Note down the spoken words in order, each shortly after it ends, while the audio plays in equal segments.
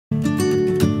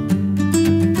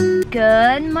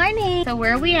Good morning. So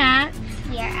where are we at?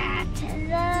 We're at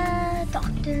the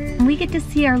doctor. We get to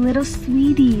see our little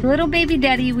sweetie. Little baby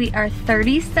daddy, we are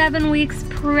 37 weeks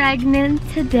pregnant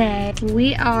today.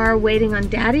 We are waiting on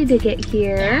daddy to get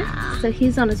here. Yeah. So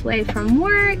he's on his way from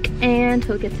work and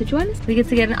he'll get to join us. We get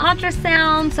to get an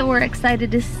ultrasound, so we're excited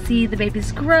to see the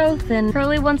baby's growth. And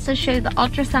Curly wants to show you the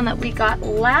ultrasound that we got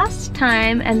last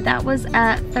time, and that was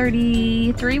at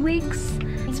 33 weeks.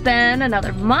 It's been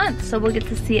another month, so we'll get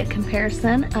to see a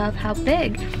comparison of how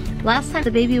big. Last time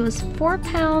the baby was 4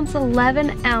 pounds,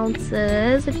 11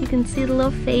 ounces. If you can see the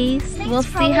little face, we'll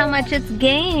see how much it's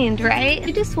gained, right?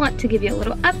 We just want to give you a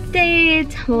little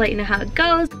update. We'll let you know how it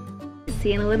goes.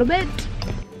 See you in a little bit.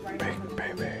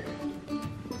 Baby.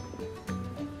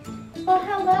 Well,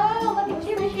 hello. Look at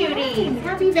you, cuties.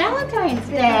 Happy Valentine's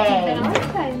Day.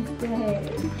 Valentine's Day.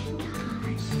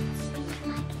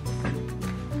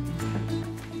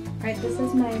 All right, this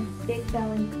is my big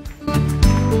belly.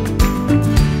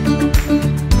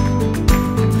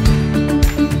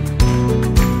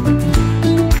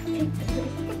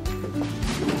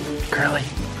 Curly,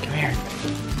 come here.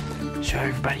 Show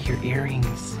everybody your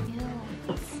earrings.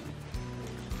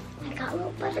 I got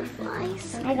little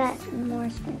butterflies. I got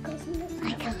more sprinkles in this.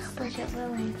 I got little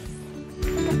butterflies.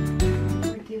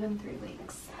 We're due in 3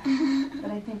 weeks,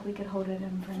 but I think we could hold it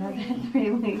in for another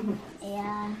 3 weeks.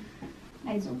 Yeah.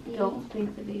 I don't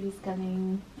think the baby's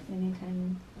coming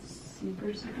anytime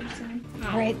super soon.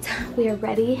 All right, we are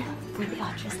ready for the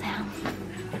ultrasound.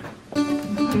 All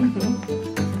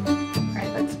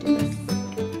right, let's do this.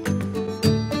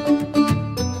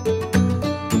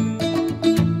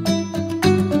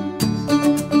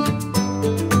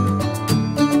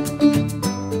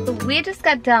 We just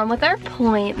got done with our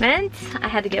appointment. I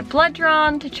had to get blood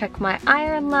drawn to check my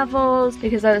iron levels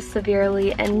because I was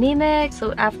severely anemic.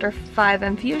 So after 5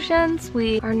 infusions,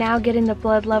 we are now getting the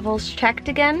blood levels checked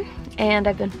again. And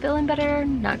I've been feeling better,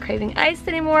 not craving ice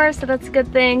anymore, so that's a good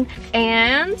thing.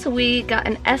 And we got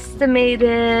an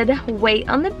estimated weight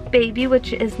on the baby,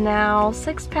 which is now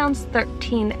 6 pounds,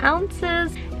 13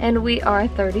 ounces, and we are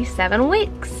 37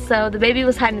 weeks. So the baby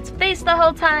was hiding its face the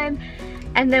whole time.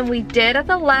 And then we did at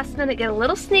the last minute get a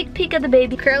little sneak peek of the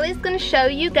baby. Curly's gonna show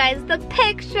you guys the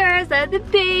pictures of the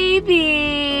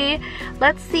baby.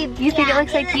 Let's see, do you think it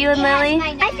looks like you and Lily?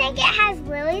 I think it has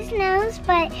Lily's nose,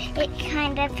 but it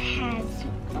kind of has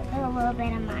a little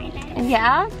bit of my nose.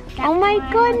 Yeah? That Oh my one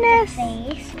goodness.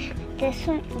 with the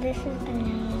face. This is the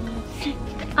nose.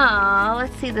 Aw,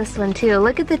 let's see this one too.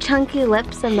 Look at the chunky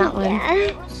lips in that one.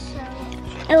 Yeah.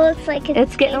 It looks like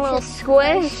It's getting a little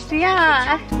squished,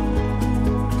 yeah.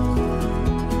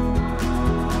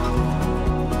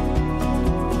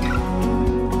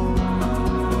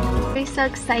 So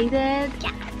excited?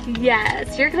 Yeah.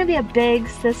 Yes, you're gonna be a big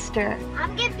sister.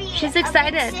 I'm gonna be She's a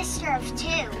excited. big sister of 2.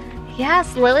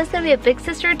 Yes, Lily's gonna be a big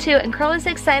sister too, and Curly's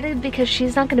excited because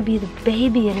she's not gonna be the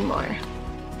baby anymore.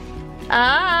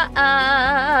 Uh-oh.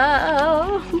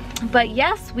 But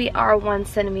yes, we are 1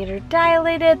 centimeter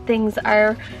dilated. Things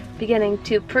are beginning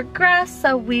to progress,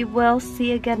 so we will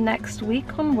see again next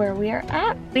week on where we are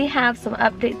at. We have some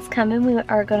updates coming. We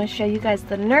are going to show you guys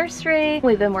the nursery.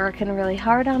 We've been working really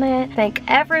hard on it. Thank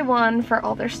everyone for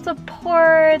all their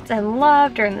support and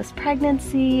love during this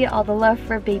pregnancy, all the love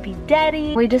for baby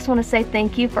daddy. We just want to say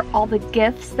thank you for all the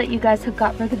gifts that you guys have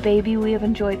got for the baby. We have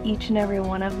enjoyed each and every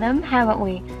one of them, haven't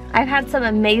we? I've had some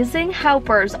amazing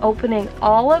helpers opening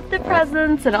all of the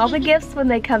presents and all the gifts when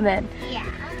they come in. Yeah.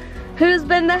 Who's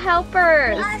been the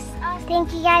helpers? Us.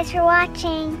 Thank you guys for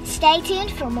watching. Stay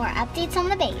tuned for more updates on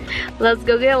the baby. Let's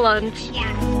go get lunch.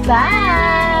 Yeah.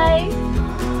 Bye.